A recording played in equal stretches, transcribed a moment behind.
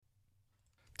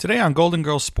Today on Golden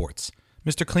Girls Sports,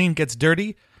 Mr. Clean gets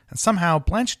dirty, and somehow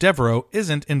Blanche Devereaux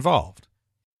isn't involved.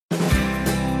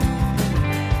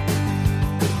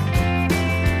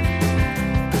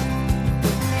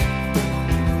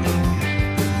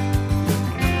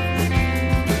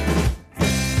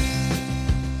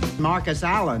 Marcus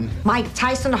Allen. Mike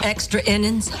Tyson. Extra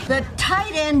innings. The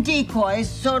tight end decoys,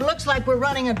 so it looks like we're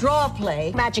running a draw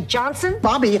play. Magic Johnson.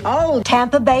 Bobby Holt.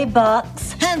 Tampa Bay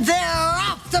Bucks. And they're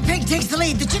off! The pig takes the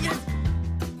lead. The chicken...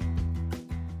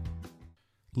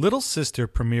 Little Sister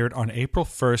premiered on April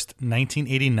 1st,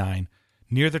 1989,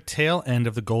 near the tail end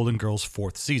of the Golden Girls'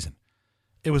 fourth season.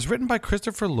 It was written by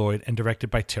Christopher Lloyd and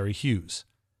directed by Terry Hughes.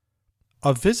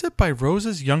 A visit by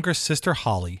Rose's younger sister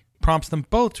Holly prompts them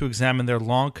both to examine their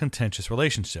long, contentious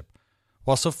relationship,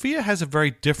 while Sophia has a very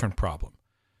different problem.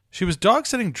 She was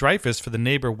dog-sitting Dreyfus for the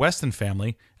neighbor Weston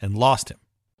family and lost him.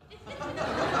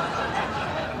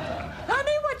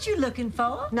 Honey, what you looking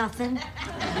for? Nothing.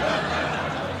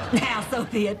 Now,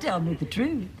 Sophia, tell me the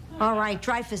truth. All right,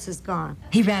 Dreyfus is gone.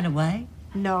 He ran away?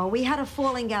 No, we had a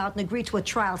falling out and agreed to a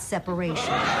trial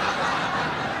separation.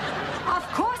 Of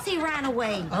course he ran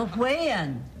away. Oh,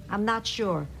 when? I'm not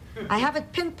sure. I have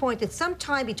it pinpointed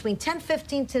sometime between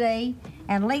 10:15 today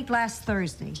and late last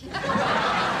Thursday.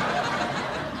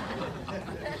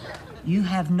 You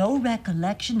have no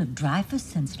recollection of Dreyfus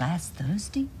since last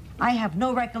Thursday? I have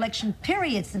no recollection,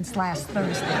 period, since last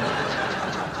Thursday.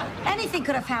 Anything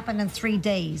could have happened in 3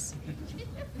 days.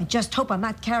 I just hope I'm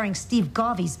not carrying Steve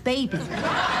Garvey's baby.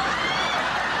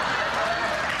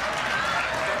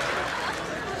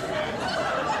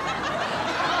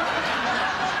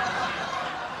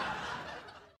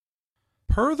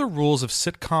 Per the rules of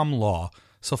sitcom law,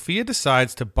 Sophia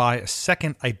decides to buy a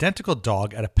second identical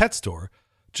dog at a pet store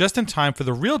just in time for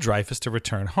the real Dreyfus to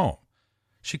return home.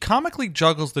 She comically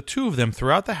juggles the two of them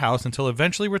throughout the house until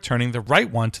eventually returning the right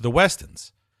one to the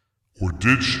Westons. Or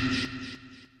did she?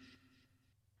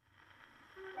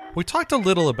 We talked a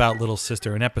little about Little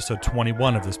Sister in episode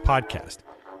 21 of this podcast,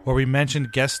 where we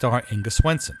mentioned guest star Inga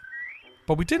Swenson.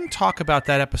 But we didn't talk about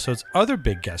that episode's other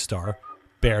big guest star,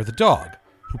 Bear the dog,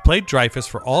 who played Dreyfus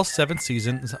for all 7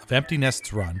 seasons of Empty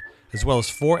Nest's run, as well as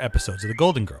 4 episodes of The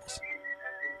Golden Girls.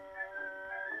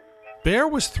 Bear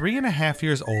was 3.5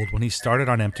 years old when he started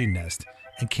on Empty Nest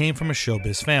and came from a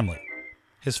showbiz family.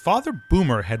 His father,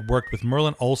 Boomer, had worked with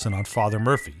Merlin Olsen on Father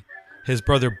Murphy. His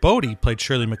brother, Bodie, played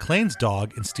Shirley MacLaine's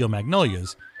dog in Steel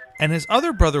Magnolias, and his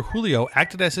other brother, Julio,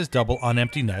 acted as his double on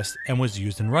Empty Nest and was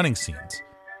used in running scenes.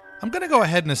 I'm going to go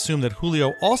ahead and assume that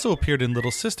Julio also appeared in Little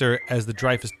Sister as the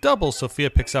Dreyfus double Sophia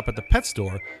picks up at the pet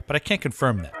store, but I can't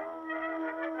confirm that.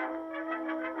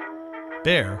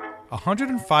 Bear, a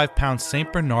 105-pound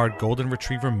St. Bernard Golden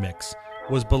Retriever mix,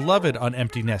 was beloved on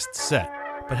Empty Nest's set,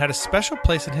 but had a special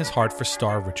place in his heart for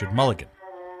star Richard Mulligan.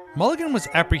 Mulligan was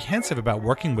apprehensive about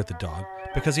working with the dog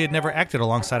because he had never acted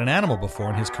alongside an animal before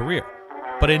in his career,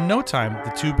 but in no time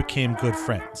the two became good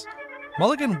friends.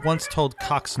 Mulligan once told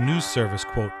Cox News Service,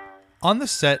 quote, "On the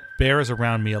set, Bear is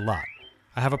around me a lot.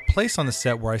 I have a place on the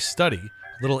set where I study,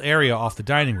 a little area off the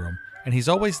dining room, and he's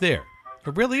always there.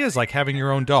 It really is like having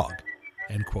your own dog."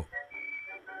 End quote.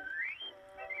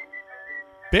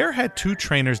 Bear had 2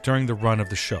 trainers during the run of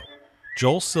the show,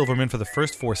 Joel Silverman for the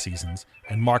first 4 seasons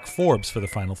and Mark Forbes for the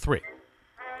final 3.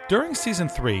 During season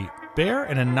 3, Bear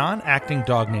and a non-acting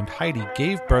dog named Heidi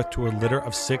gave birth to a litter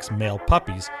of 6 male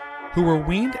puppies who were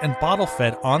weaned and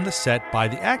bottle-fed on the set by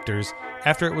the actors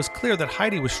after it was clear that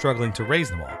Heidi was struggling to raise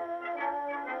them all.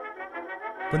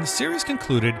 When the series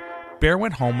concluded, Bear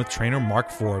went home with trainer Mark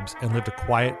Forbes and lived a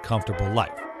quiet, comfortable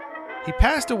life. He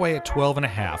passed away at 12 and a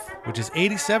half, which is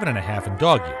 87 and a half in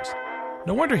dog years.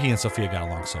 No wonder he and Sophia got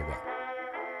along so well.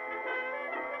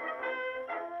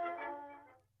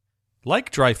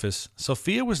 Like Dreyfus,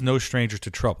 Sophia was no stranger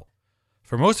to trouble.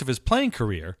 For most of his playing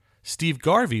career, Steve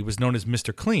Garvey was known as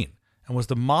Mr. Clean and was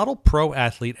the model pro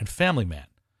athlete and family man.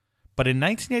 But in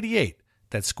 1988,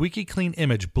 that squeaky clean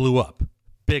image blew up,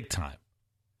 big time.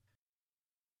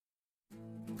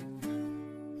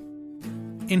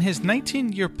 In his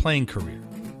 19-year playing career,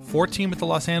 14 with the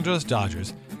Los Angeles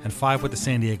Dodgers and 5 with the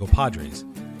San Diego Padres,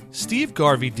 Steve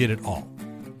Garvey did it all.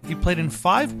 He played in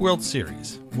 5 World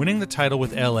Series, winning the title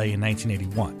with LA in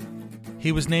 1981.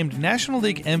 He was named National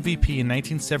League MVP in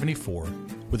 1974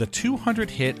 with a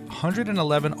 200-hit,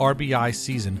 111 RBI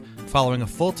season following a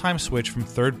full-time switch from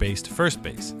third base to first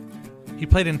base. He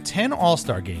played in 10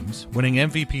 All-Star games, winning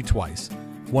MVP twice,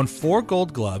 won 4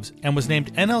 Gold Gloves, and was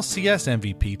named NLCS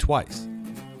MVP twice.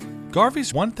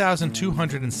 Garvey's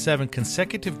 1,207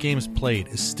 consecutive games played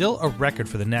is still a record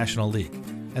for the National League,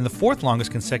 and the 4th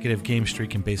longest consecutive game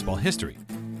streak in baseball history.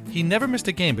 He never missed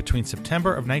a game between September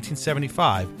of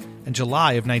 1975 and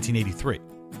July of 1983.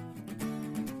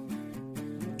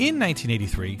 In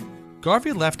 1983,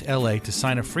 Garvey left LA to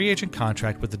sign a free agent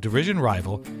contract with the division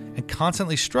rival and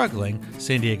constantly struggling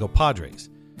San Diego Padres.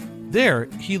 There,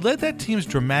 he led that team's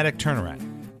dramatic turnaround,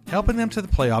 helping them to the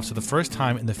playoffs for the first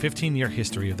time in the 15-year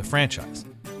history of the franchise.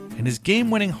 And his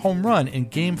game-winning home run in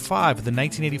Game 5 of the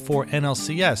 1984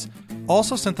 NLCS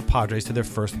also sent the Padres to their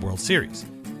first World Series.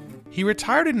 He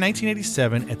retired in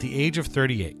 1987 at the age of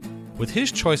 38, with his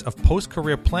choice of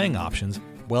post-career playing options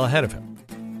well ahead of him.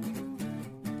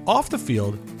 Off the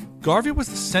field, Garvey was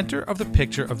the center of the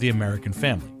picture of the American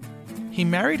family. He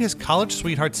married his college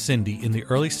sweetheart Cindy in the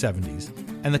early 70s,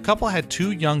 and the couple had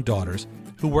 2 young daughters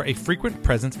who were a frequent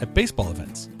presence at baseball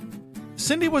events.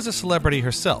 Cindy was a celebrity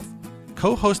herself,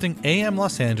 co-hosting AM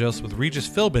Los Angeles with Regis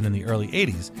Philbin in the early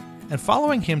 80s, and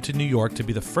following him to New York to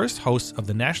be the first host of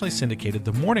the nationally syndicated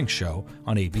The Morning Show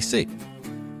on ABC.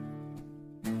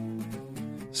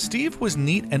 Steve was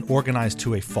neat and organized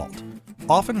to a fault,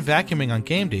 often vacuuming on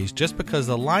game days just because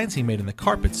the lines he made in the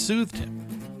carpet soothed him.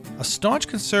 A staunch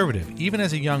conservative, even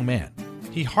as a young man,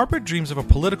 he harbored dreams of a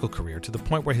political career to the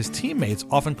point where his teammates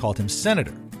often called him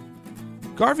senator.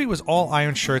 Garvey was all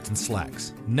iron shirts and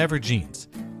slacks, never jeans.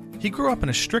 He grew up in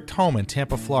a strict home in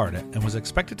Tampa, Florida, and was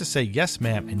expected to say yes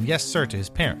ma'am and yes sir to his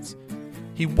parents.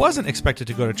 He wasn't expected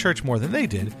to go to church more than they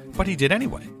did, but he did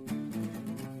anyway.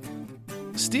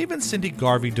 Steve and Cindy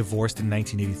Garvey divorced in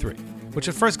 1983, which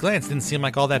at first glance didn't seem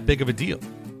like all that big of a deal.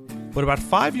 But about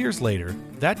 5 years later,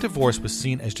 that divorce was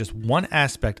seen as just one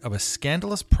aspect of a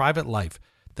scandalous private life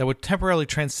that would temporarily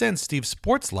transcend Steve's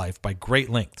sports life by great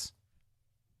lengths.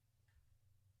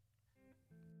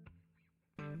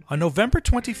 On November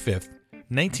 25th,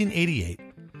 1988,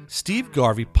 Steve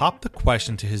Garvey popped the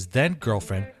question to his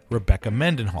then-girlfriend, Rebecca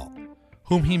Mendenhall,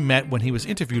 whom he met when he was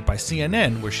interviewed by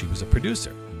CNN, where she was a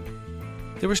producer.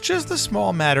 There was just the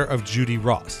small matter of Judy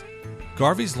Ross,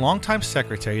 Garvey's longtime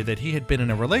secretary that he had been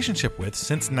in a relationship with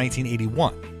since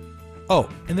 1981. Oh,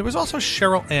 and there was also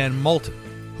Cheryl Ann Moulton,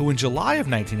 who in July of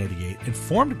 1988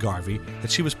 informed Garvey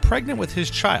that she was pregnant with his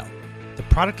child, the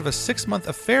product of a 6-month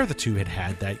affair the two had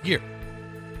had that year.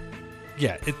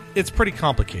 Yeah, it's pretty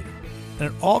complicated, and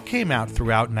it all came out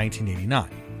throughout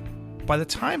 1989. By the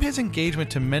time his engagement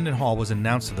to Mendenhall was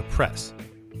announced to the press,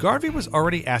 Garvey was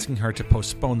already asking her to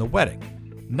postpone the wedding,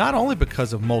 not only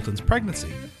because of Moulton's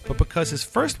pregnancy, but because his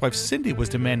first wife Cindy was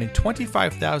demanding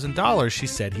 $25,000 she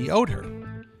said he owed her.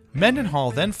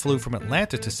 Mendenhall then flew from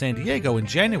Atlanta to San Diego in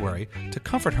January to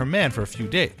comfort her man for a few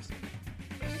days.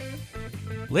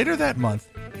 Later that month,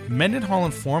 Mendenhall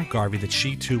informed Garvey that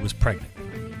she too was pregnant.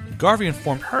 Garvey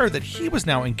informed her that he was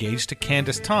now engaged to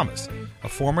Candace Thomas, a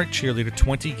former cheerleader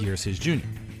 20 years his junior.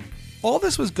 All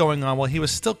this was going on while he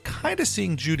was still kind of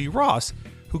seeing Judy Ross,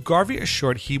 who Garvey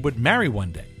assured he would marry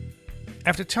one day.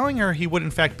 After telling her he would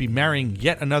in fact be marrying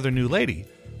yet another new lady,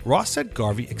 Ross said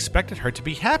Garvey expected her to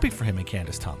be happy for him and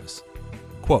Candace Thomas.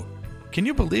 Quote, "Can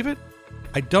you believe it?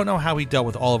 I don't know how he dealt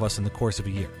with all of us in the course of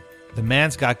a year. The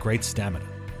man's got great stamina."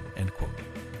 End quote.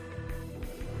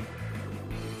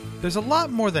 There's a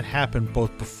lot more that happened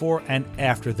both before and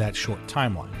after that short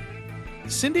timeline.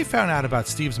 Cindy found out about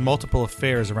Steve's multiple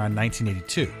affairs around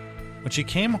 1982, when she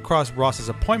came across Ross's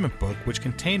appointment book, which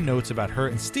contained notes about her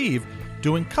and Steve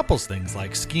doing couples things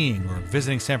like skiing or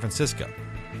visiting San Francisco.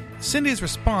 Cindy's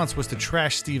response was to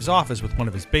trash Steve's office with one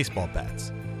of his baseball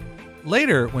bats.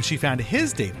 Later, when she found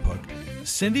his date book,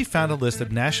 Cindy found a list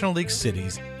of National League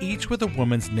cities, each with a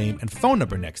woman's name and phone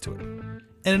number next to it.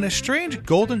 And in a strange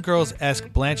Golden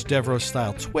Girls-esque Blanche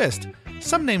Devereaux-style twist,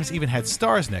 some names even had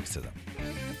stars next to them.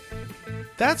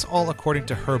 That's all according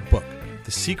to her book, The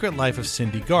Secret Life of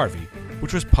Cindy Garvey,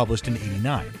 which was published in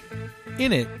 '89.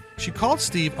 In it, she called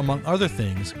Steve, among other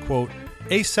things, quote,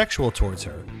 asexual towards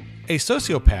her, a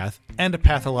sociopath, and a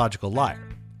pathological liar.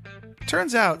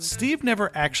 Turns out, Steve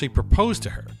never actually proposed to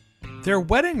her. Their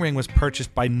wedding ring was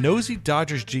purchased by nosy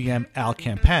Dodgers GM Al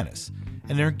Campanis,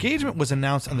 and their engagement was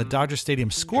announced on the Dodger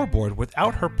Stadium scoreboard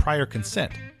without her prior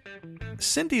consent.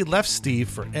 Cindy left Steve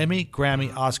for Emmy,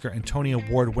 Grammy, Oscar, and Tony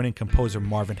Award-winning composer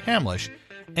Marvin Hamlisch,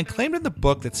 and claimed in the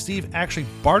book that Steve actually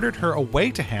bartered her away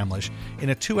to Hamlisch in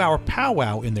a 2-hour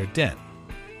powwow in their den.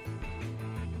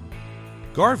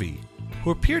 Garvey,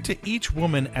 who appeared to each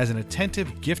woman as an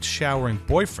attentive, gift-showering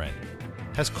boyfriend,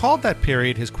 has called that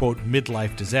period his, quote,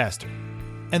 midlife disaster.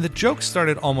 And the joke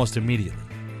started almost immediately.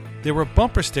 There were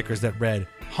bumper stickers that read,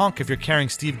 "Honk if you're carrying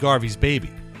Steve Garvey's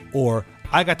baby," or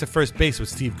 "I got to first base with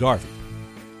Steve Garvey."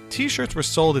 T-shirts were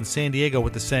sold in San Diego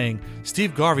with the saying,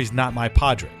 "Steve Garvey's not my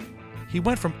Padre." He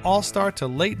went from all-star to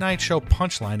late-night show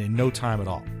punchline in no time at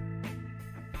all.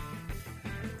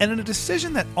 And in a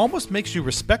decision that almost makes you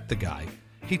respect the guy,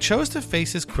 he chose to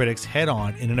face his critics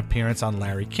head-on in an appearance on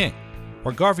Larry King,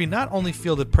 where Garvey not only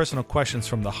fielded personal questions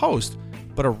from the host,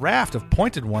 but a raft of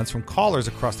pointed ones from callers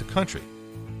across the country.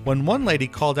 When one lady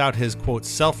called out his, quote,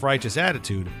 self-righteous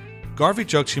attitude, Garvey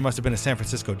joked she must have been a San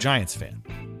Francisco Giants fan.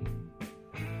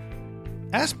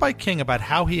 Asked by King about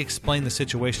how he explained the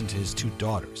situation to his two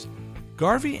daughters,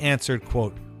 Garvey answered,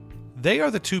 quote, "They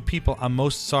are the two people I'm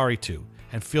most sorry to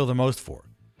and feel the most for.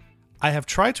 I have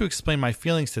tried to explain my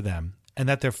feelings to them and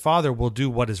that their father will do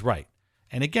what is right.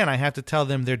 And again, I have to tell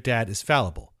them their dad is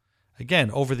fallible. Again,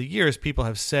 over the years, people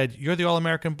have said, 'You're the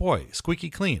all-American boy, squeaky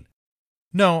clean.'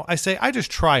 No, I say, I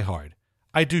just try hard.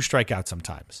 I do strike out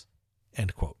sometimes."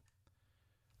 End quote.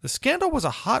 The scandal was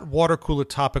a hot water cooler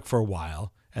topic for a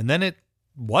while, and then it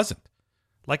wasn't.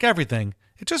 Like everything,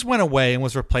 it just went away and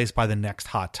was replaced by the next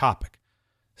hot topic.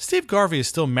 Steve Garvey is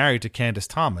still married to Candace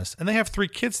Thomas, and they have 3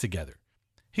 kids together.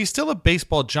 He's still a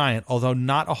baseball giant, although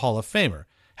not a Hall of Famer,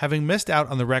 having missed out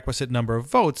on the requisite number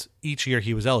of votes each year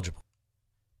he was eligible.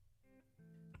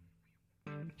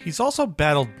 He's also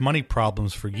battled money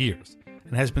problems for years,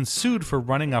 and has been sued for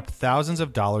running up thousands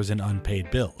of dollars in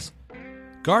unpaid bills.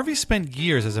 Garvey spent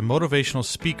years as a motivational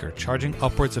speaker, charging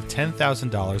upwards of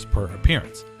 $10,000 per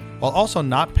appearance, while also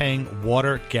not paying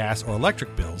water, gas, or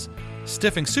electric bills,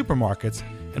 stiffing supermarkets,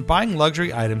 and buying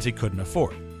luxury items he couldn't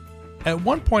afford. At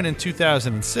one point in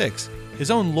 2006,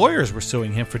 his own lawyers were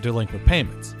suing him for delinquent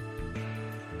payments.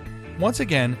 Once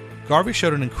again, Garvey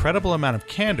showed an incredible amount of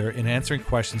candor in answering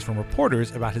questions from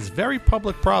reporters about his very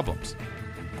public problems.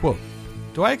 Quote,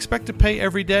 "Do I expect to pay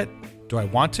every debt? Do I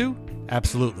want to?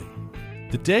 Absolutely.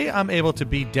 The day I'm able to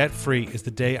be debt-free is the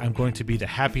day I'm going to be the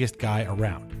happiest guy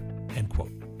around." End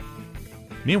quote.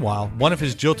 Meanwhile, one of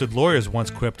his jilted lawyers once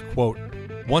quipped, quote,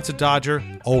 "Once a Dodger,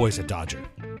 always a Dodger."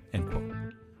 End quote.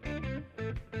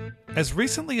 As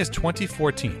recently as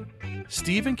 2014,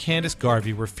 Steve and Candace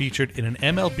Garvey were featured in an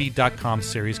MLB.com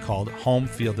series called Home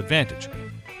Field Advantage,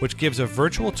 which gives a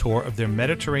virtual tour of their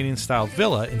Mediterranean-style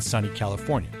villa in sunny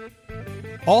California.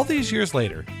 All these years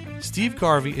later, Steve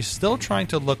Garvey is still trying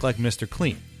to look like Mr.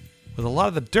 Clean, with a lot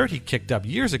of the dirt he kicked up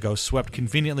years ago swept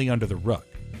conveniently under the rug.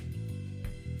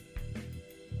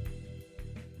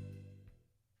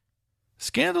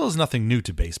 Scandal is nothing new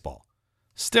to baseball.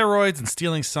 Steroids and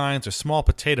stealing signs are small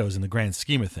potatoes in the grand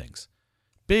scheme of things.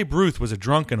 Babe Ruth was a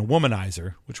drunk and a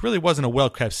womanizer, which really wasn't a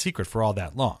well-kept secret for all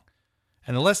that long.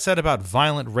 And the less said about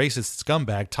violent, racist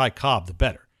scumbag Ty Cobb, the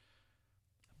better.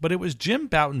 But it was Jim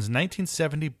Bouton's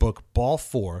 1970 book, Ball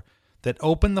 4, that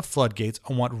opened the floodgates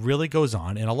on what really goes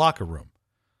on in a locker room.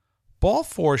 Ball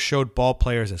 4 showed ball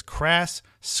players as crass,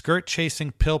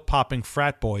 skirt-chasing, pill-popping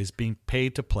frat boys being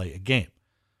paid to play a game.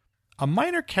 A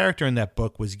minor character in that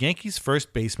book was Yankees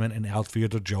first baseman and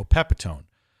outfielder Joe Pepitone,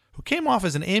 who came off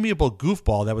as an amiable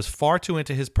goofball that was far too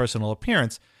into his personal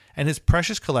appearance and his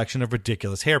precious collection of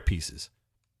ridiculous hairpieces.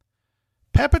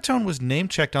 Pepitone was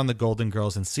name-checked on the Golden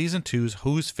Girls in Season 2's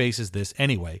Whose Face Is This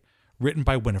Anyway?, written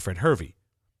by Winifred Hervey.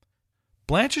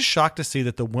 Blanche is shocked to see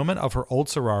that the women of her old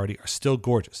sorority are still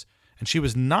gorgeous, and she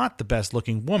was not the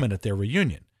best-looking woman at their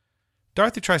reunion.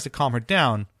 Dorothy tries to calm her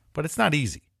down, but it's not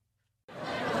easy.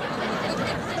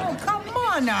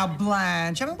 Now,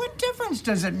 Blanche, I mean, what difference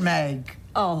does it make?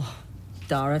 Oh,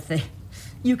 Dorothy,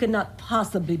 you cannot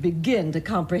possibly begin to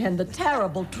comprehend the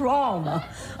terrible trauma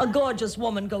a gorgeous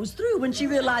woman goes through when she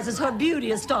realizes her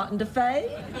beauty is starting to fade.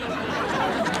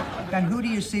 And who do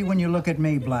you see when you look at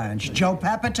me, Blanche? Joe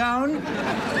Pepitone?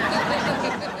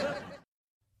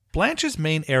 Blanche's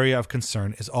main area of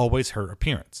concern is always her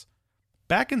appearance.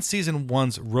 Back in Season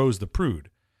 1's Rose the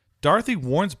Prude, Dorothy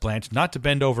warns Blanche not to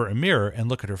bend over a mirror and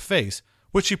look at her face,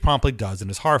 which she promptly does and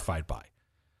is horrified by.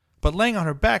 But laying on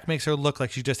her back makes her look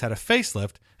like she just had a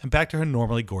facelift and back to her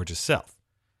normally gorgeous self.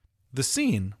 The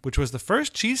scene, which was the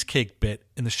first cheesecake bit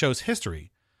in the show's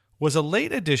history, was a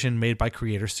late addition made by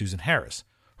creator Susan Harris,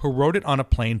 who wrote it on a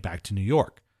plane back to New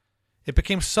York. It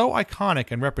became so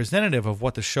iconic and representative of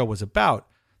what the show was about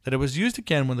that it was used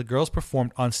again when the girls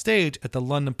performed on stage at the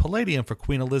London Palladium for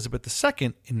Queen Elizabeth II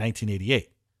in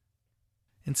 1988.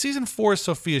 In Season 4's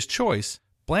Sophia's Choice,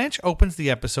 Blanche opens the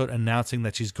episode announcing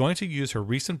that she's going to use her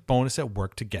recent bonus at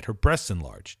work to get her breasts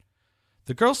enlarged.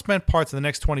 The girls spend parts of the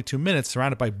next 22 minutes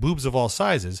surrounded by boobs of all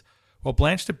sizes, while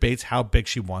Blanche debates how big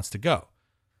she wants to go.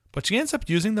 But she ends up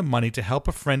using the money to help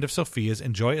a friend of Sophia's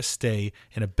enjoy a stay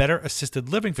in a better assisted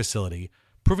living facility,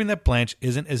 proving that Blanche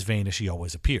isn't as vain as she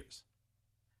always appears.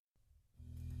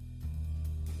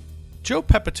 Joe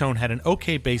Pepitone had an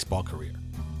okay baseball career.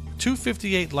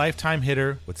 .258 lifetime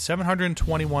hitter with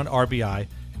 721 RBI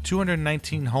and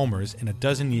 219 homers in a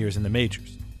dozen years in the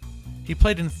majors. He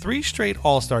played in 3 straight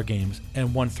All-Star games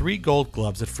and won 3 Gold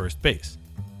Gloves at first base.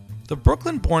 The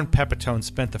Brooklyn-born Pepitone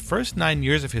spent the first 9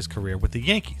 years of his career with the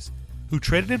Yankees, who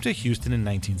traded him to Houston in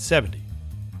 1970.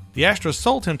 The Astros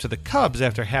sold him to the Cubs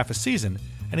after half a season,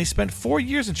 and he spent 4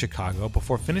 years in Chicago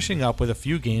before finishing up with a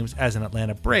few games as an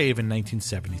Atlanta Brave in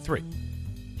 1973.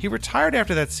 He retired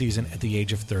after that season at the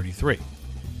age of 33.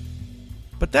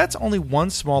 But that's only one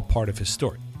small part of his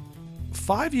story.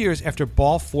 5 years after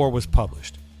Ball 4 was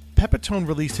published, Pepitone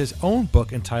released his own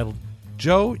book entitled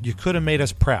Joe, You Could Have Made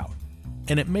Us Proud,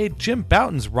 and it made Jim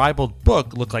Bouton's ribald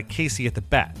book look like Casey at the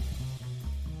bat.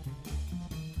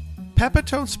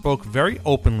 Pepitone spoke very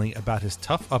openly about his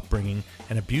tough upbringing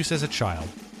and abuse as a child,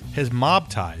 his mob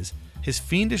ties, his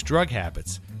fiendish drug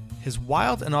habits, his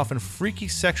wild and often freaky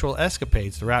sexual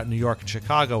escapades throughout New York and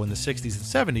Chicago in the 60s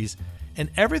and 70s, and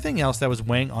everything else that was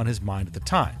weighing on his mind at the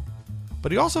time.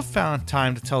 But he also found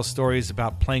time to tell stories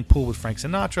about playing pool with Frank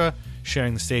Sinatra,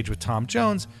 sharing the stage with Tom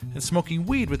Jones, and smoking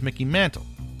weed with Mickey Mantle.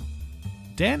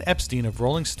 Dan Epstein of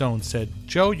Rolling Stone said,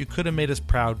 Joe, You Could Have Made Us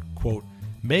Proud, quote,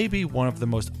 may be one of the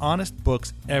most honest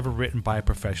books ever written by a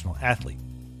professional athlete,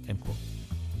 end quote.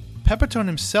 Pepitone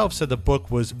himself said the book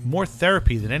was more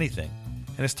therapy than anything,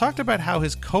 and has talked about how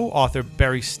his co-author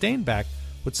Barry Steinbach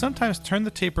would sometimes turn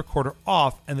the tape recorder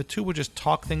off and the two would just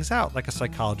talk things out like a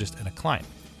psychologist and a client.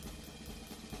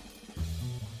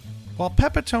 While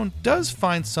Pepitone does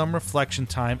find some reflection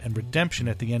time and redemption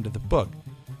at the end of the book,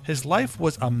 his life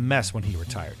was a mess when he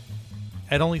retired.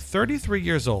 At only 33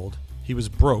 years old, he was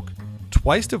broke,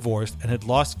 twice divorced, and had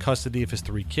lost custody of his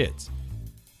 3 kids.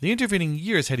 The intervening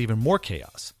years had even more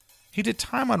chaos. He did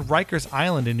time on Rikers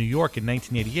Island in New York in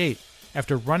 1988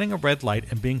 after running a red light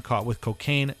and being caught with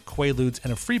cocaine, Quaaludes,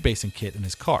 and a freebasing kit in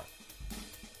his car.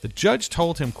 The judge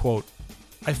told him, quote,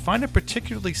 I find it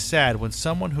particularly sad when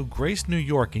someone who graced New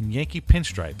York in Yankee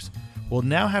pinstripes will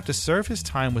now have to serve his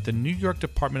time with the New York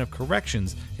Department of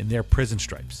Corrections in their prison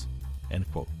stripes, end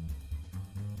quote.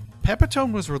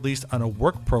 Pepitone was released on a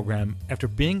work program after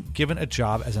being given a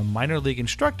job as a minor league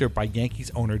instructor by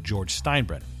Yankees owner George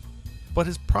Steinbrenner. But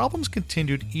his problems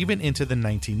continued even into the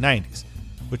 1990s,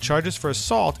 with charges for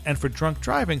assault and for drunk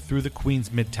driving through the Queens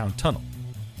Midtown Tunnel.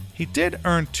 He did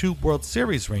earn 2 World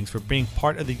Series rings for being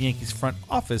part of the Yankees front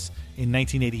office in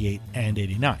 1988 and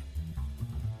 89.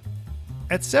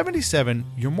 At 77,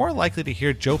 you're more likely to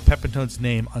hear Joe Pepitone's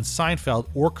name on Seinfeld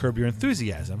or Curb Your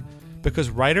Enthusiasm, because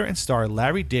writer and star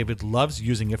Larry David loves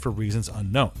using it for reasons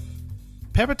unknown.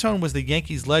 Pepitone was the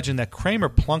Yankees legend that Kramer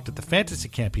plunked at the fantasy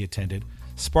camp he attended,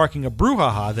 sparking a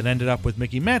brouhaha that ended up with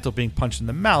Mickey Mantle being punched in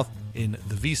the mouth in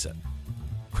The Visa.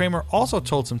 Kramer also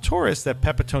told some tourists that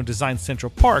Pepitone designed Central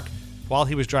Park while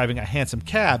he was driving a handsome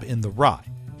cab in The Rye.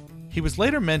 He was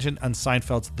later mentioned on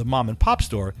Seinfeld's The Mom and Pop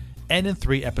Store and in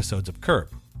 3 episodes of Curb.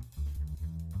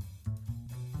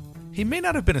 He may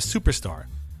not have been a superstar,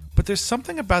 but there's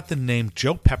something about the name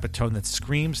Joe Pepitone that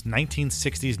screams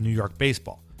 1960s New York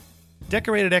baseball.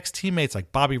 Decorated ex-teammates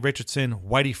like Bobby Richardson,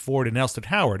 Whitey Ford, and Elston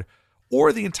Howard,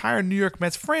 or the entire New York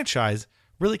Mets franchise,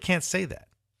 really can't say that.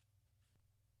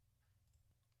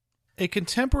 A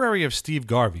contemporary of Steve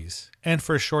Garvey's, and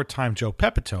for a short time Joe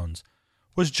Pepitone's,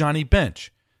 was Johnny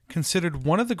Bench, considered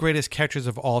one of the greatest catchers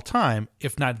of all time,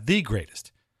 if not the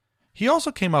greatest. He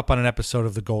also came up on an episode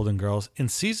of The Golden Girls in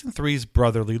Season 3's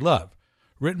Brotherly Love,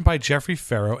 written by Jeffrey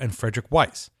Farrow and Frederick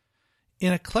Weiss.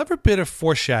 In a clever bit of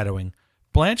foreshadowing,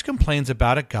 Blanche complains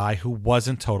about a guy who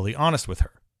wasn't totally honest with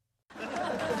her.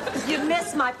 You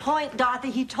missed my point,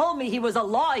 Dorothy. He told me he was a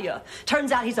lawyer.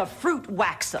 Turns out he's a fruit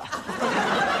waxer.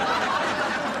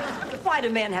 Why do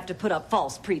men have to put up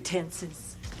false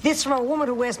pretenses? This from a woman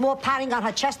who wears more padding on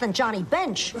her chest than Johnny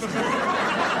Bench.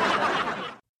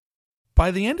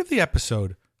 By the end of the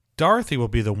episode, Dorothy will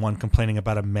be the one complaining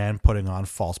about a man putting on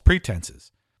false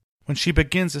pretenses, when she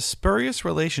begins a spurious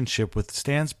relationship with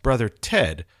Stan's brother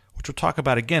Ted, which we'll talk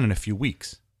about again in a few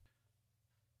weeks.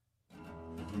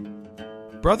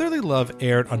 Brotherly Love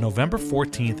aired on November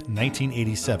 14th,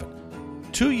 1987,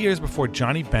 2 years before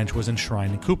Johnny Bench was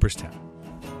enshrined in Cooperstown.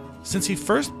 Since he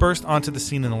first burst onto the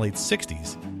scene in the late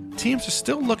 60s, teams are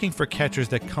still looking for catchers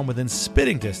that come within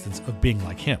spitting distance of being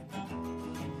like him.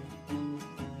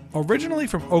 Originally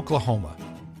from Oklahoma,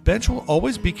 Bench will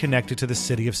always be connected to the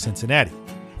city of Cincinnati,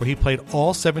 where he played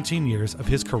all 17 years of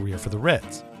his career for the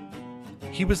Reds.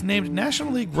 He was named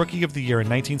National League Rookie of the Year in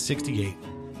 1968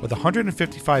 with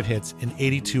 155 hits and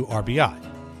 82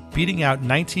 RBI, beating out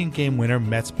 19-game winner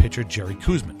Mets pitcher Jerry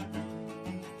Koosman.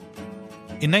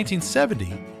 In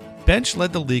 1970, Bench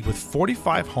led the league with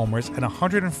 45 homers and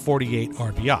 148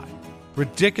 RBI,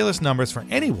 ridiculous numbers for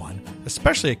anyone,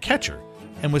 especially a catcher,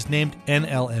 and was named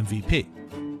NL MVP.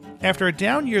 After a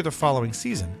down year the following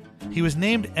season, he was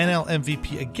named NL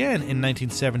MVP again in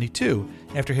 1972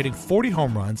 after hitting 40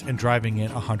 home runs and driving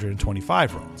in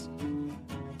 125 runs.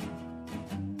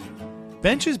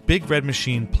 Bench's Big Red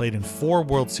Machine played in 4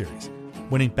 World Series,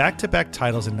 winning back-to-back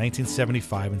titles in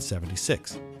 1975 and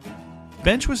 76.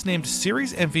 Bench was named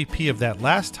Series MVP of that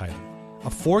last title, a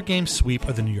 4-game sweep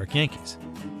of the New York Yankees.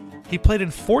 He played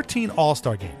in 14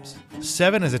 All-Star games,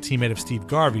 7 as a teammate of Steve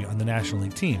Garvey on the National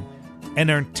League team, and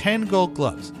earned 10 Gold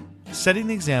Gloves, setting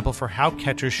the example for how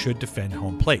catchers should defend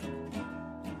home plate.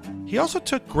 He also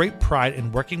took great pride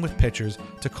in working with pitchers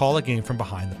to call a game from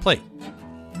behind the plate.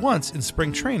 Once, in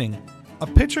spring training, a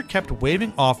pitcher kept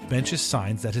waving off Bench's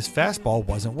signs that his fastball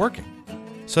wasn't working.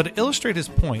 So to illustrate his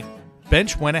point,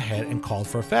 Bench went ahead and called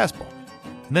for a fastball,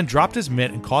 and then dropped his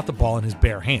mitt and caught the ball in his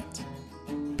bare hands.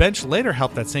 Bench later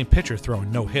helped that same pitcher throw a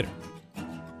no-hitter.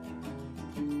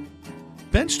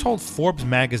 Bench told Forbes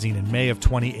magazine in May of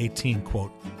 2018,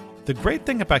 quote, "The great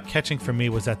thing about catching for me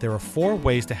was that there are 4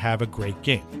 ways to have a great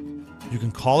game. You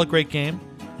can call a great game,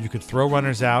 you could throw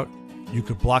runners out, you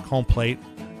could block home plate,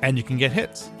 and you can get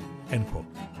hits." End quote.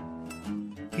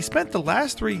 He spent the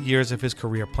last 3 years of his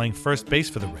career playing first base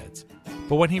for the Reds,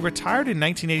 but when he retired in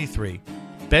 1983,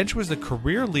 Bench was the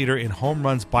career leader in home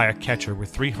runs by a catcher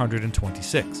with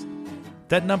 326.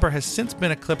 That number has since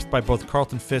been eclipsed by both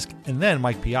Carlton Fisk and then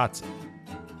Mike Piazza.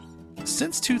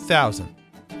 Since 2000,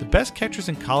 the best catchers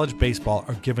in college baseball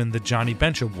are given the Johnny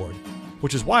Bench Award,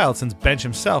 which is wild since Bench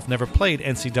himself never played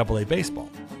NCAA baseball.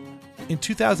 In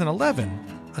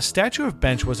 2011, a statue of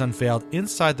Bench was unveiled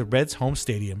inside the Reds' home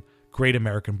stadium, Great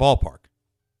American Ballpark.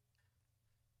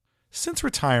 Since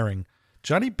retiring,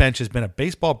 Johnny Bench has been a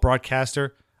baseball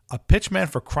broadcaster, a pitchman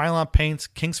for Krylon Paints,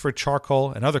 Kingsford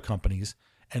Charcoal, and other companies,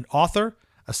 an author,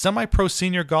 a semi-pro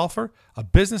senior golfer, a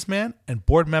businessman, and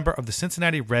board member of the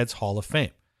Cincinnati Reds Hall of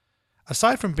Fame.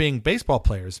 Aside from being baseball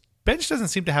players, Bench doesn't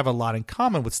seem to have a lot in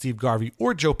common with Steve Garvey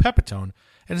or Joe Pepitone,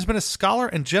 and has been a scholar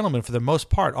and gentleman for the most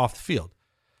part off the field.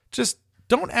 Just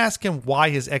don't ask him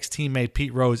why his ex-teammate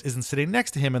Pete Rose isn't sitting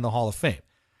next to him in the Hall of Fame.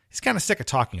 He's kind of sick of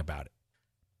talking about it.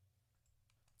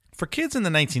 For kids in the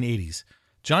 1980s,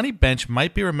 Johnny Bench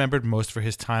might be remembered most for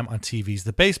his time on TV's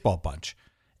The Baseball Bunch,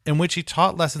 in which he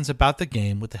taught lessons about the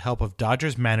game with the help of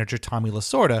Dodgers manager Tommy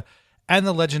Lasorda and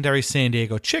the legendary San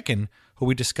Diego Chicken, who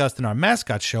we discussed in our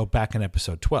mascot show back in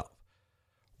episode 12.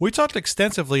 We talked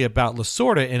extensively about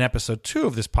Lasorda in episode 2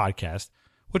 of this podcast,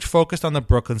 which focused on the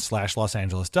Brooklyn/Los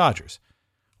Angeles Dodgers.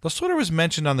 Lasorda was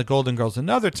mentioned on the Golden Girls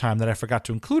another time that I forgot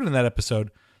to include in that episode,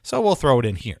 so we'll throw it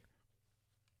in here.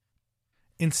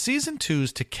 In Season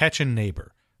 2's To Catch a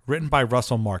Neighbor, written by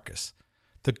Russell Marcus,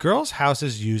 the girls' house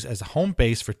is used as a home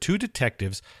base for 2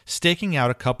 detectives staking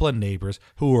out a couple of neighbors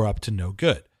who were up to no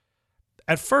good.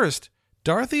 At first,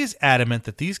 Dorothy is adamant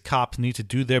that these cops need to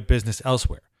do their business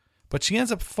elsewhere, but she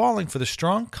ends up falling for the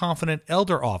strong, confident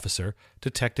elder officer,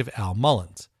 Detective Al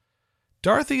Mullins.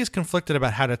 Dorothy is conflicted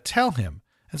about how to tell him,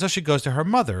 and so she goes to her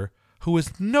mother, who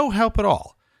is no help at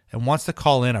all, and wants to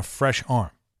call in a fresh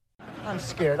arm. I'm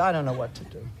scared. I don't know what to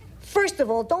do. First of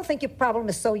all, don't think your problem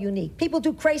is so unique. People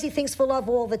do crazy things for love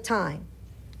all the time.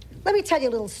 Let me tell you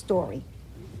a little story.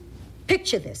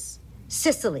 Picture this.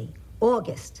 Sicily,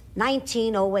 August,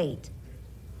 1908.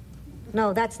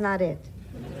 No, that's not it.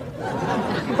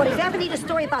 But if you ever need a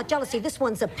story about jealousy, this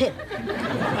one's a pip.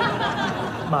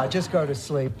 Ma, just go to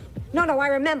sleep. No, I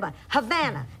remember.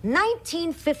 Havana,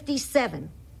 1957.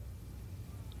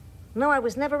 No, I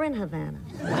was never in Havana.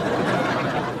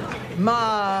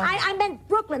 Ma. I meant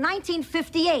Brooklyn,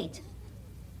 1958.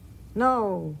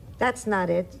 No, that's not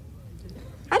it.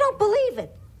 I don't believe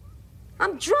it.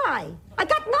 I'm dry. I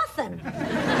got nothing.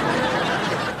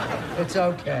 It's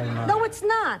okay, Ma. No, it's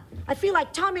not. I feel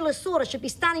like Tommy Lasorda should be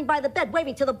standing by the bed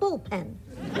waving to the bullpen.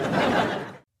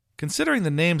 Considering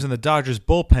the names in the Dodgers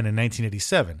bullpen in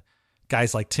 1987,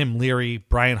 guys like Tim Leary,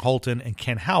 Brian Holton, and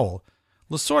Ken Howell,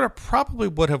 Lasorda probably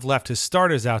would have left his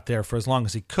starters out there for as long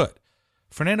as he could.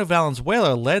 Fernando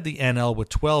Valenzuela led the NL with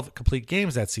 12 complete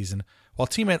games that season, while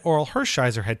teammate Oral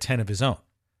Hershiser had 10 of his own.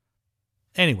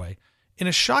 Anyway, in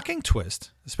a shocking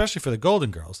twist, especially for the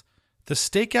Golden Girls, the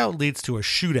stakeout leads to a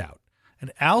shootout,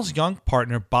 and Al's young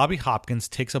partner Bobby Hopkins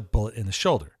takes a bullet in the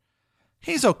shoulder.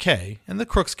 He's okay, and the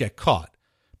crooks get caught,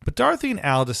 but Dorothy and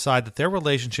Al decide that their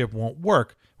relationship won't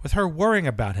work with her worrying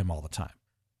about him all the time.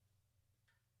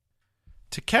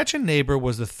 To Catch a Neighbor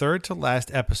was the third to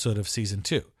last episode of Season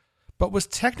 2, but was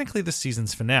technically the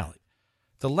season's finale.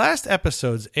 The last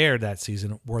episodes aired that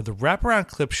season were the wraparound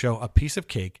clip show A Piece of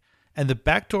Cake and the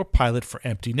backdoor pilot for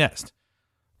Empty Nest.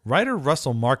 Writer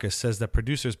Russell Marcus says that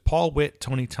producers Paul Witt,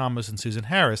 Tony Thomas, and Susan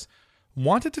Harris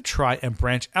wanted to try and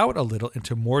branch out a little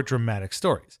into more dramatic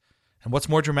stories. And what's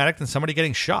more dramatic than somebody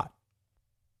getting shot?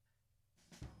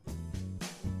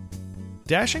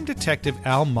 Dashing Detective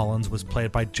Al Mullins was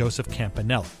played by Joseph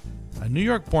Campanella, a New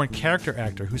York-born character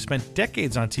actor who spent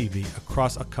decades on TV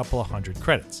across a couple of hundred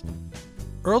credits.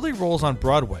 Early roles on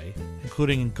Broadway,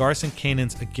 including in Garson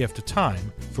Kanan's A Gift of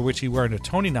Time, for which he earned a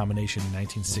Tony nomination in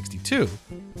 1962,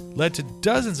 led to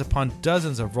dozens upon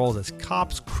dozens of roles as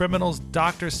cops, criminals,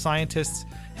 doctors, scientists,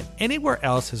 and anywhere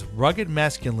else his rugged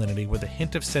masculinity with a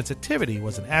hint of sensitivity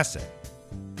was an asset.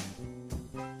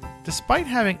 Despite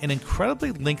having an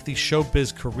incredibly lengthy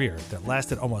showbiz career that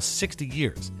lasted almost 60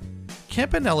 years,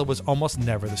 Campanella was almost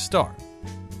never the star.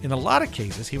 In a lot of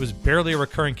cases, he was barely a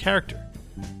recurring character.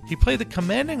 He played the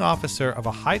commanding officer of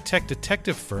a high-tech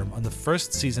detective firm on the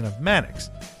first season of Mannix,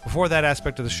 before that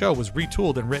aspect of the show was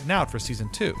retooled and written out for season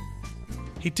 2.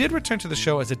 He did return to the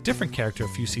show as a different character a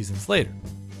few seasons later.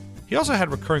 He also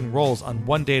had recurring roles on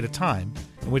One Day at a Time,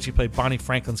 in which he played Bonnie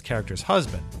Franklin's character's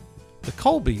husband, The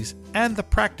Colbys, and The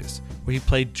Practice, where he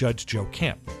played Judge Joe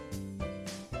Camp.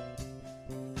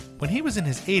 When he was in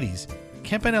his 80s,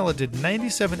 Campanella did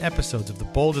 97 episodes of The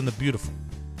Bold and the Beautiful.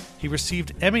 He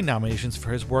received Emmy nominations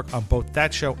for his work on both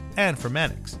that show and for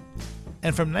Mannix.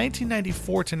 And from 1994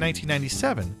 to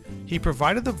 1997, he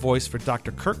provided the voice for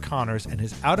Dr. Kirk Connors and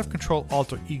his out-of-control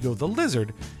alter ego, the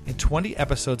Lizard, in 20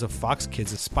 episodes of Fox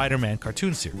Kids' Spider-Man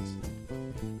cartoon series.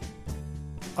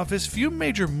 Of his few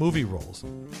major movie roles,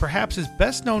 perhaps his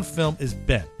best-known film is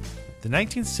Ben, the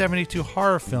 1972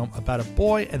 horror film about a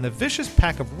boy and the vicious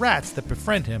pack of rats that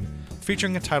befriend him,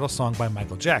 featuring a title song by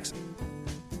Michael Jackson.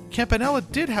 Campanella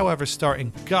did, however, star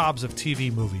in gobs of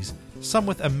TV movies, some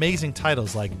with amazing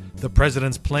titles like The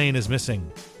President's Plane is Missing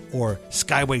or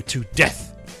Skyway to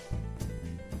Death.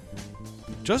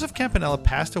 Joseph Campanella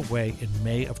passed away in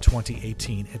May of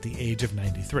 2018 at the age of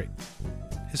 93.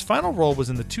 His final role was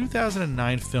in the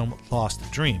 2009 film Lost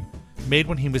Dream, made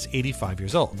when he was 85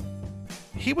 years old.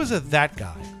 He was a that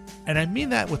guy, and I mean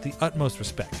that with the utmost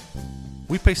respect.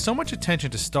 We pay so much attention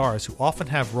to stars who often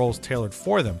have roles tailored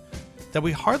for them that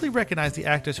we hardly recognize the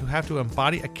actors who have to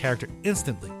embody a character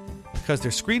instantly because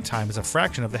their screen time is a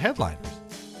fraction of the headliners.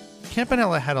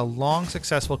 Campanella had a long,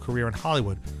 successful career in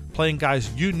Hollywood, playing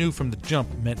guys you knew from the jump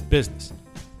meant business.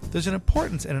 There's an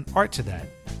importance and an art to that,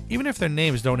 even if their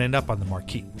names don't end up on the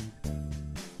marquee.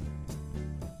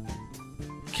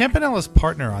 Campanella's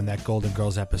partner on that Golden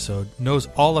Girls episode knows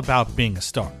all about being a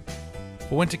star.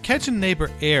 But when To Catch a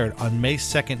Neighbor aired on May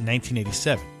 2nd,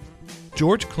 1987,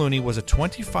 George Clooney was a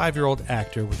 25-year-old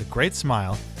actor with a great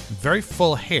smile and very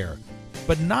full hair,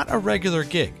 but not a regular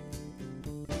gig.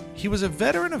 He was a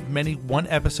veteran of many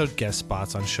one-episode guest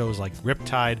spots on shows like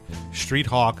Riptide, Street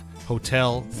Hawk,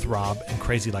 Hotel, Throb, and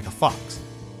Crazy Like a Fox.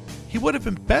 He would have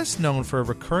been best known for a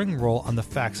recurring role on The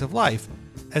Facts of Life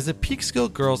as the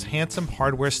Peekskill Girls' handsome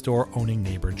hardware store-owning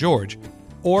neighbor George,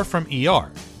 or from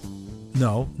ER.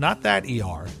 No, not that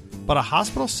ER, but a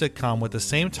hospital sitcom with the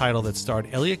same title that starred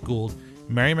Elliot Gould,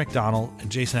 Mary McDonnell, and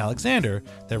Jason Alexander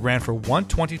that ran for one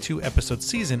 22-episode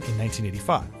season in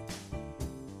 1985.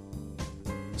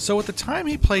 So at the time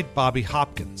he played Bobby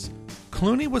Hopkins,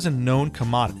 Clooney was a known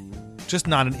commodity, just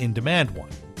not an in-demand one.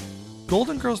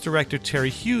 Golden Girls director Terry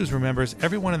Hughes remembers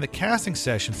everyone in the casting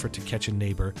session for To Catch a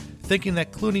Neighbor thinking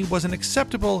that Clooney was an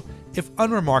acceptable, if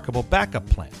unremarkable, backup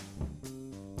plan.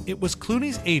 It was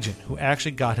Clooney's agent who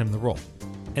actually got him the role,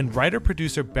 and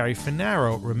writer-producer Barry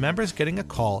Finaro remembers getting a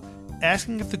call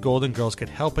asking if the Golden Girls could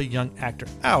help a young actor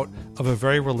out of a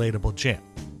very relatable jam.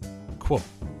 Quote,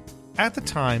 "At the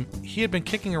time, he had been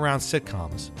kicking around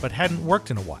sitcoms, but hadn't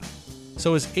worked in a while.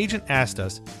 So his agent asked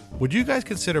us, would you guys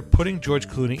consider putting George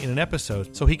Clooney in an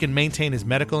episode so he can maintain his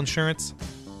medical insurance?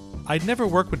 I'd never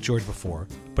worked with George before,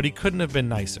 but he couldn't have been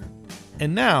nicer.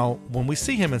 And now, when we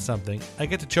see him in something, I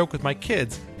get to joke with my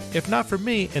kids, if not for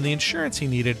me and the insurance he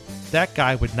needed, that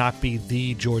guy would not be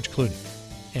the George Clooney."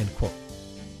 End quote.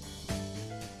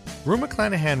 Rue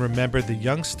McClanahan remembered the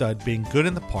young stud being good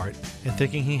in the part and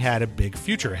thinking he had a big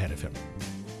future ahead of him.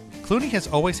 Clooney has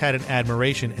always had an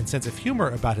admiration and sense of humor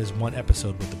about his one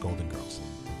episode with the Golden Girls.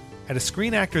 At a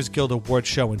Screen Actors Guild Award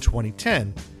show in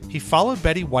 2010, he followed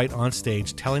Betty White on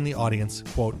stage telling the audience,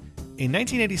 quote, "In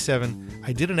 1987,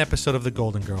 I did an episode of the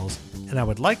Golden Girls, and I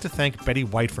would like to thank Betty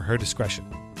White for her discretion.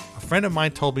 A friend of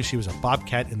mine told me she was a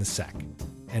bobcat in the sack."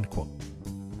 End quote.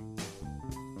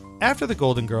 After the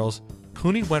Golden Girls,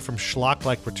 Clooney went from schlock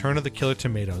like Return of the Killer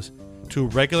Tomatoes to a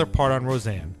regular part on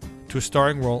Roseanne to a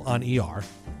starring role on ER,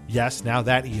 yes, now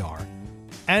that ER,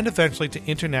 and eventually to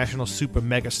international super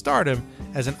mega stardom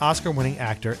as an Oscar-winning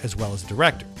actor as well as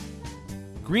director.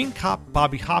 Green cop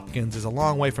Bobby Hopkins is a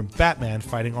long way from Batman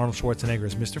fighting Arnold Schwarzenegger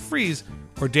as Mr. Freeze,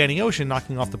 or Danny Ocean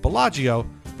knocking off the Bellagio,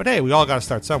 but hey, we all gotta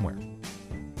start somewhere.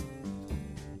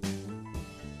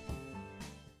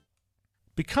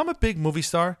 Become a big movie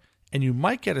star, and you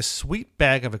might get a sweet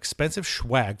bag of expensive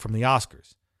swag from the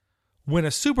Oscars. Win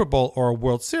a Super Bowl or a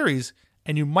World Series,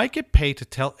 and you might get paid to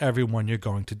tell everyone you're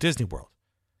going to Disney World.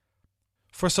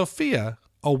 For Sophia,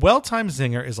 a well-timed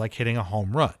zinger is like hitting a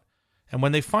home run. And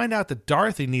when they find out that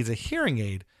Dorothy needs a hearing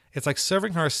aid, it's like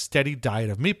serving her a steady diet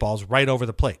of meatballs right over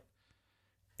the plate.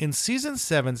 In Season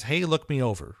 7's Hey Look Me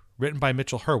Over, written by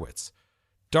Mitchell Hurwitz,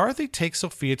 Dorothy takes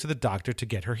Sophia to the doctor to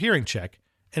get her hearing check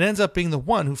and ends up being the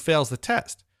one who fails the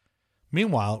test.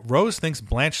 Meanwhile, Rose thinks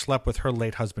Blanche slept with her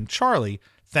late husband Charlie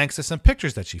thanks to some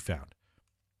pictures that she found.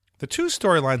 The two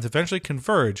storylines eventually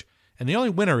converge, and the only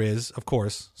winner is, of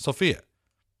course, Sophia.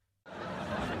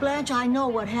 Blanche, I know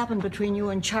what happened between you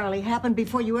and Charlie happened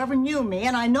before you ever knew me,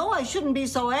 and I know I shouldn't be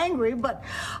so angry, but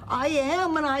I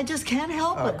am, and I just can't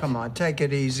help it. Oh, come on, take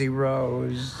it easy,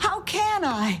 Rose. How can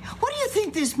I? What do you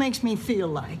think this makes me feel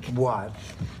like? What?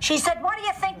 She said, what do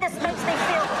you think this makes me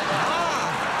feel like?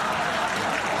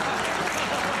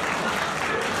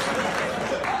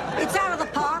 It's out of the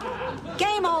park.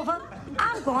 Game over.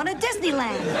 I'm going to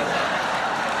Disneyland.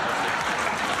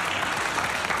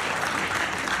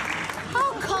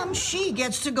 How come she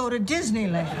gets to go to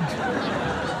Disneyland?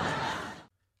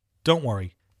 Don't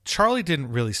worry, Charlie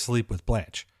didn't really sleep with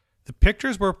Blanche. The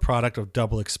pictures were a product of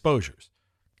double exposures.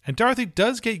 And Dorothy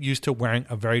does get used to wearing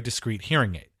a very discreet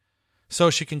hearing aid, so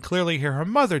she can clearly hear her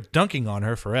mother dunking on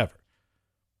her forever.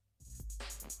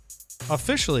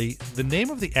 Officially, the name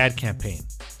of the ad campaign,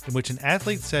 in which an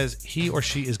athlete says he or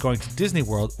she is going to Disney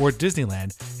World or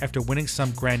Disneyland after winning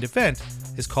some grand event,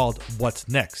 is called What's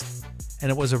Next, and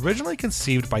it was originally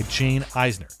conceived by Jane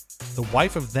Eisner, the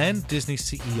wife of then Disney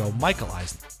CEO Michael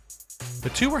Eisner. The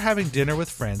two were having dinner with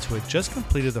friends who had just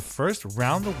completed the first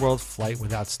round-the-world flight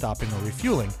without stopping or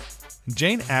refueling, and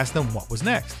Jane asked them what was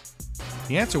next.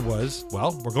 The answer was,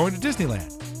 well, we're going to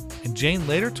Disneyland, and Jane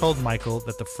later told Michael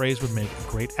that the phrase would make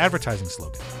a great advertising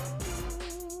slogan.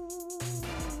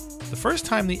 The first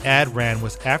time the ad ran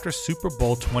was after Super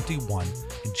Bowl 21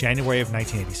 in January of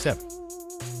 1987.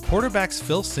 Quarterbacks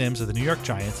Phil Simms of the New York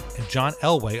Giants and John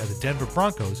Elway of the Denver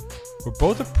Broncos were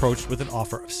both approached with an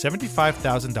offer of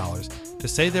 $75,000 to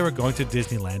say they were going to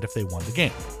Disneyland if they won the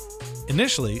game.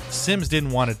 Initially, Simms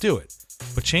didn't want to do it,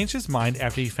 but changed his mind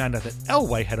after he found out that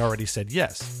Elway had already said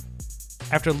yes.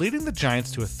 After leading the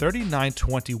Giants to a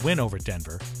 39-20 win over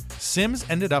Denver, Simms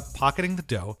ended up pocketing the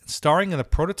dough and starring in the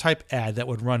prototype ad that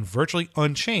would run virtually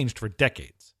unchanged for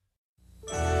decades.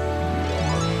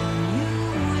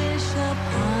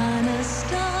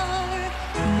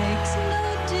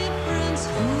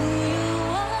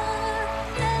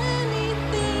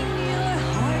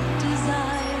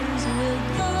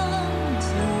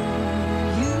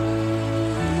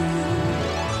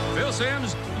 Phil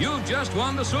Simms, you just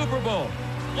won the Super Bowl.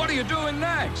 What are you doing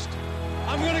next?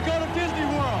 I'm going to go to Disney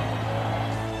World.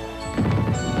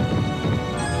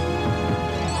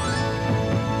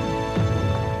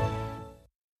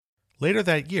 Later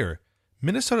that year,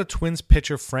 Minnesota Twins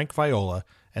pitcher Frank Viola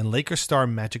and Lakers star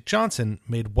Magic Johnson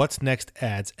made What's Next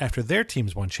ads after their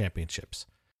teams won championships.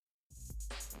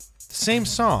 The same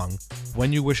song,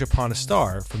 When You Wish Upon a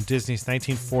Star, from Disney's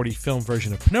 1940 film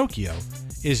version of Pinocchio,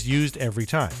 is used every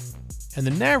time. And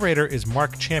the narrator is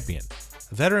Mark Champion,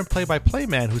 a veteran play-by-play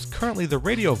man who's currently the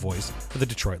radio voice for the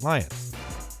Detroit Lions.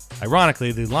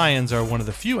 Ironically, the Lions are one of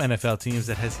the few NFL teams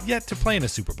that has yet to play in a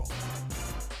Super Bowl.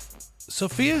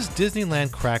 Sophia's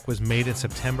Disneyland crack was made in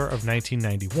September of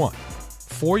 1991,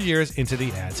 4 years into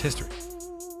the ad's history.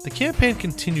 The campaign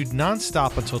continued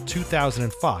non-stop until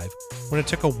 2005, when it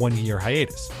took a one-year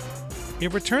hiatus.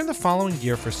 It returned the following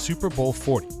year for Super Bowl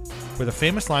 40, where the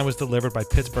famous line was delivered by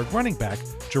Pittsburgh running back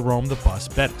Jerome the Bus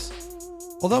Bettis.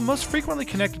 Although most frequently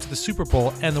connected to the Super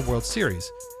Bowl and the World Series,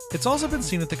 it's also been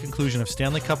seen at the conclusion of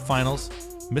Stanley Cup finals,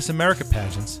 Miss America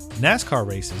pageants, NASCAR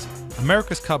races,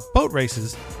 America's Cup boat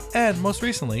races, and most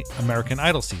recently, American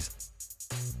Idol season.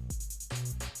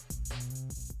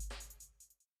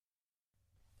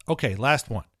 Okay, last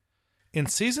one. In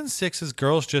Season 6's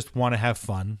Girls Just Want to Have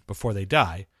Fun Before They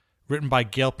Die, written by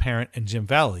Gail Parent and Jim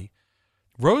Valley,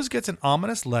 Rose gets an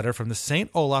ominous letter from the St.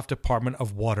 Olaf Department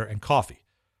of Water and Coffee.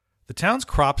 The town's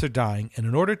crops are dying, and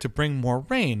in order to bring more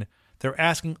rain, they're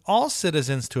asking all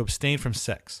citizens to abstain from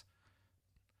sex.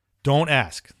 Don't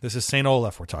ask. This is St.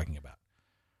 Olaf we're talking about.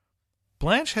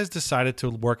 Blanche has decided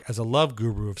to work as a love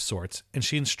guru of sorts, and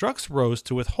she instructs Rose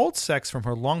to withhold sex from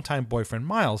her longtime boyfriend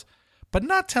Miles, but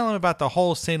not tell him about the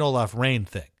whole St. Olaf rain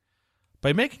thing.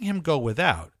 By making him go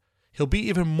without, he'll be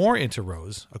even more into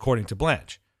Rose, according to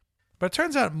Blanche. But it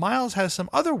turns out Miles has some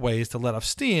other ways to let off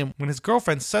steam when his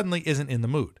girlfriend suddenly isn't in the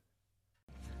mood.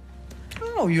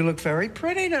 Oh, you look very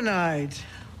pretty tonight.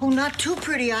 Oh, not too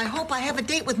pretty. I hope I have a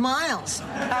date with Miles.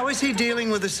 How is he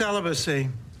dealing with the celibacy?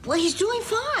 Well, he's doing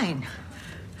fine.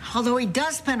 Although he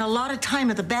does spend a lot of time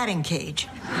at the batting cage.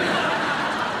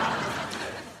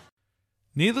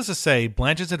 Needless to say,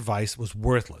 Blanche's advice was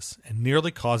worthless and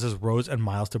nearly causes Rose and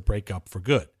Miles to break up for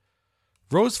good.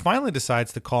 Rose finally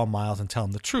decides to call Miles and tell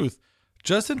him the truth,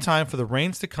 just in time for the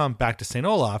Rains to come back to St.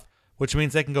 Olaf, which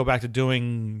means they can go back to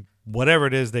doing whatever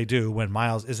it is they do when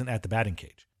Miles isn't at the batting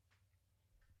cage.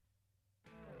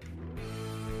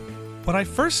 When I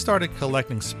first started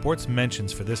collecting sports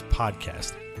mentions for this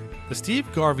podcast, the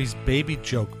Steve Garvey's baby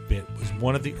joke bit was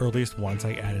one of the earliest ones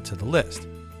I added to the list.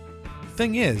 The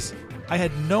thing is, I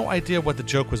had no idea what the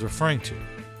joke was referring to,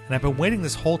 and I've been waiting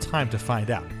this whole time to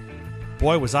find out.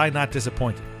 Boy, was I not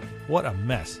disappointed. What a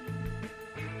mess.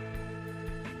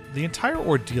 The entire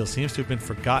ordeal seems to have been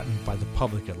forgotten by the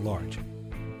public at large,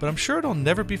 but I'm sure it'll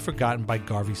never be forgotten by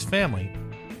Garvey's family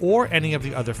or any of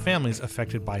the other families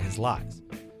affected by his lies.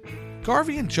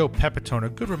 Garvey and Joe Pepitone are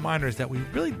good reminders that we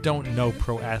really don't know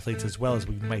pro athletes as well as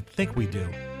we might think we do,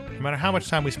 no matter how much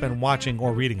time we spend watching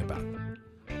or reading about them.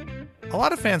 A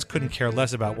lot of fans couldn't care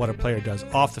less about what a player does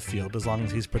off the field as long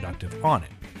as he's productive on it.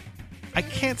 I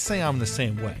can't say I'm the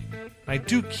same way. I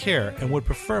do care and would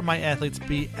prefer my athletes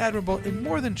be admirable in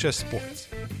more than just sports.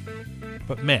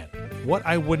 But man, what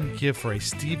I wouldn't give for a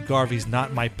Steve Garvey's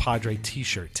Not My Padre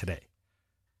t-shirt today.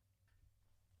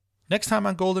 Next time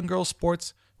on Golden Girls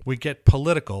Sports, we get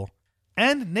political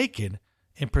and naked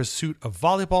in pursuit of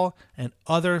volleyball and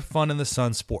other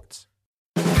fun-in-the-sun sports.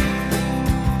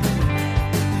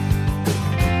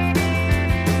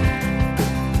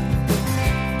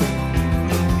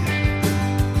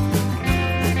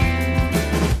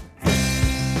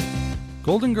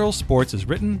 Golden Girls Sports is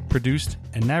written, produced,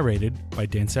 and narrated by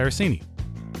Dan Saraceni.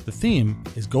 The theme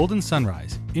is Golden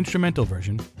Sunrise, instrumental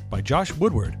version by Josh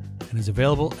Woodward, and is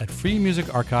available at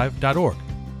freemusicarchive.org.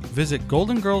 Visit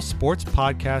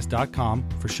goldengirlsportspodcast.com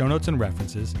for show notes and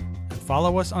references, and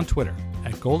follow us on Twitter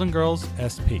at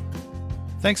GoldenGirlsSP.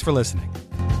 Thanks for listening.